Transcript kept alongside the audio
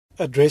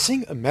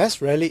Addressing a mass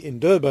rally in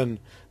Durban,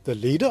 the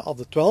leader of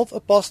the 12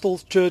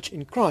 Apostles Church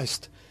in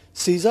Christ,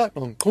 Caesar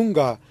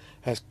Nonqunga,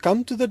 has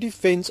come to the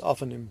defense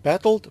of an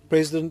embattled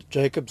President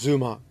Jacob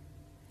Zuma.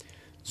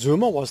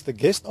 Zuma was the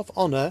guest of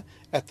honor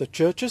at the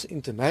church's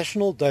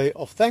International Day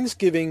of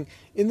Thanksgiving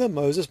in the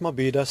Moses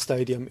Mabhida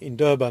Stadium in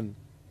Durban.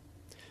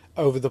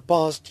 Over the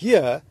past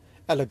year,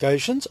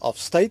 allegations of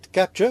state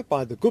capture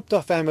by the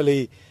Gupta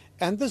family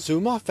and the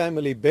Zuma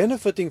family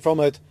benefiting from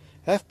it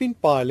have been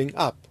piling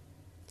up.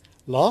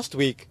 Last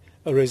week,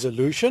 a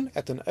resolution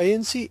at an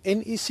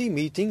ANC-NEC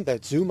meeting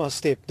that Zuma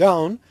stepped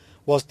down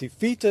was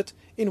defeated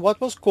in what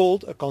was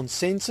called a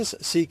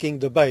consensus-seeking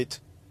debate.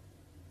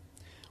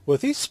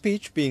 With his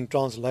speech being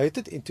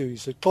translated into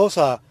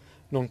isiXhosa,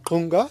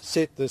 Nonqunga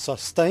said the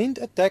sustained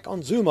attack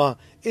on Zuma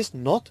is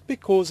not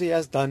because he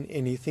has done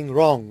anything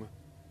wrong.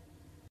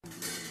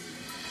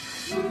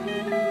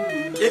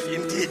 If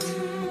indeed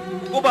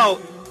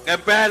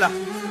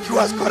he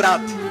was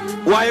corrupt,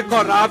 why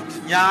corrupt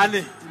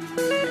nyani?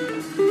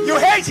 you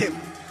hate him,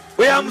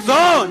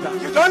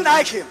 Uyamzonda, you don't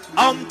like him,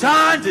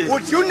 awumthandi.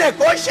 would you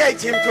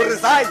negotiate him to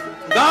resign?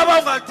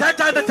 Ngaba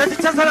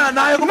ungathetha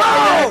naye kuba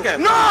No, ayeke?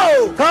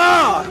 no,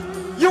 Cha,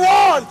 you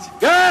won't.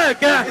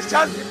 ngeke, It's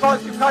just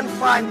because you can't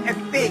find a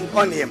thing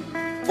on him.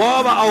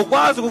 ngoba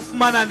awukwazi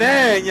ukufumana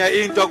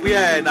nenye into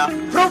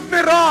kuyena. Prove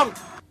me wrong.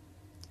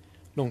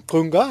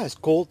 Nonqunga has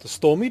called the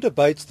stormy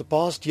debates the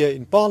past year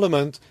in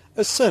Parliament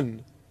a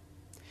sin.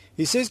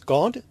 He says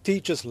God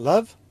teaches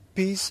love,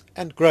 peace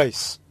and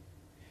grace.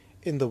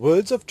 In the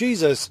words of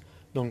Jesus,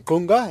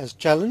 Nonqunga has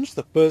challenged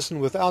the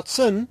person without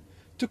sin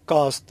to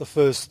cast the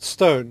first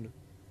stone.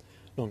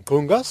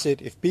 Nonqunga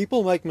said if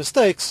people make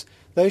mistakes,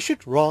 they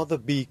should rather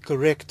be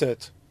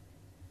corrected.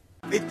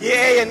 The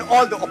DA and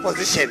all the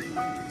opposition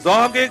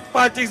Zonke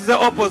iparties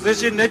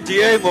ze-opposition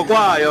ne-DA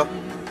ngokwayo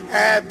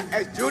have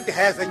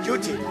has a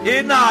duty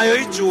inayo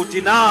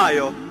iduty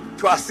nayo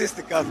to assist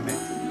the government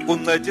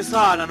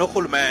kuncedisana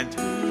norhulumente.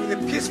 in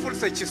the peaceful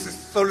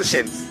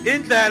solutions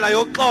Indlela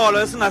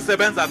yoxolo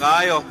esingasebenza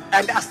ngayo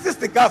and assist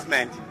the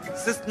government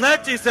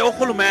sisincedise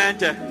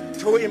urhulumente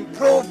to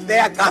improve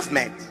their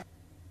government.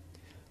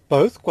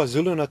 Both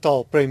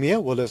KwaZulu-Natal Premier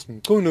Willis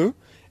Mchunu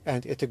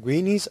and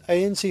eThekwini's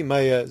ANC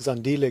Mayor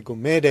Zandile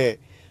Gumede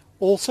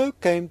also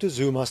came to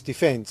Zuma's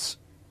defense.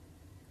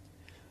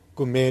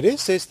 Gumede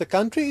says the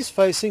country is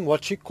facing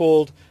what she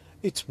called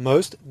its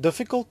most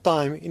difficult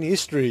time in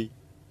history.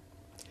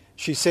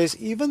 She says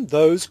even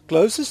those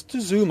closest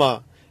to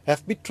Zuma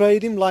have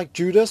betrayed him like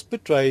Judas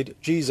betrayed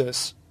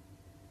Jesus.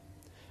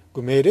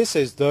 Gumede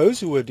says those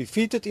who were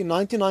defeated in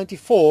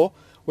 1994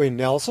 when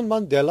Nelson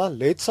Mandela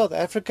led South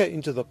Africa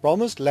into the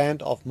promised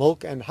land of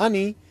milk and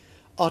honey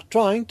are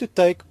trying to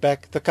take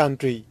back the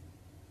country.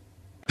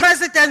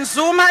 President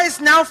Zuma is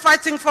now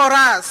fighting for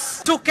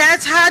us to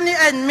get honey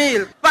and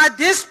milk, but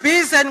these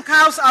bees and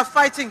cows are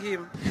fighting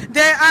him.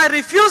 They are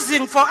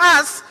refusing for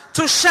us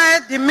to share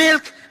the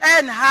milk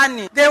and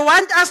honey. They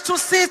want us to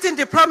sit in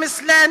the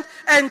promised land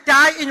and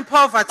die in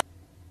poverty.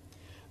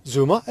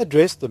 Zuma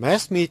addressed the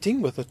mass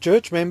meeting with a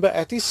church member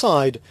at his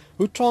side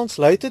who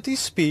translated his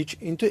speech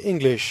into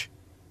English.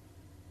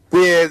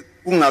 Kuye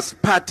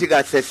kungasiphathi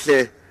kahle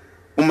hle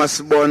uma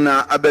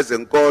sibona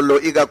abezenkolo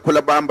ikakhulu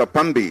abahamba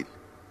phambili.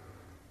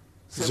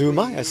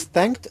 Zuma has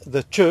thanked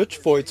the church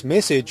for its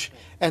message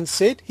and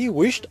said he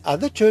wished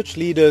other church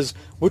leaders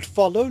would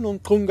follow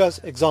Nonqunga's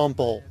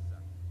example.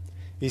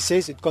 He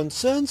says it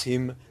concerns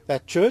him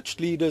that church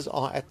leaders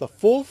are at the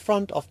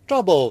forefront of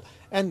trouble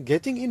and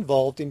getting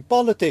involved in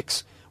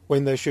politics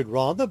when they should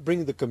rather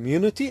bring the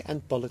community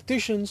and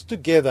politicians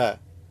together.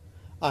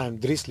 I am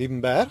Dries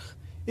Liebenberg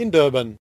in Durban.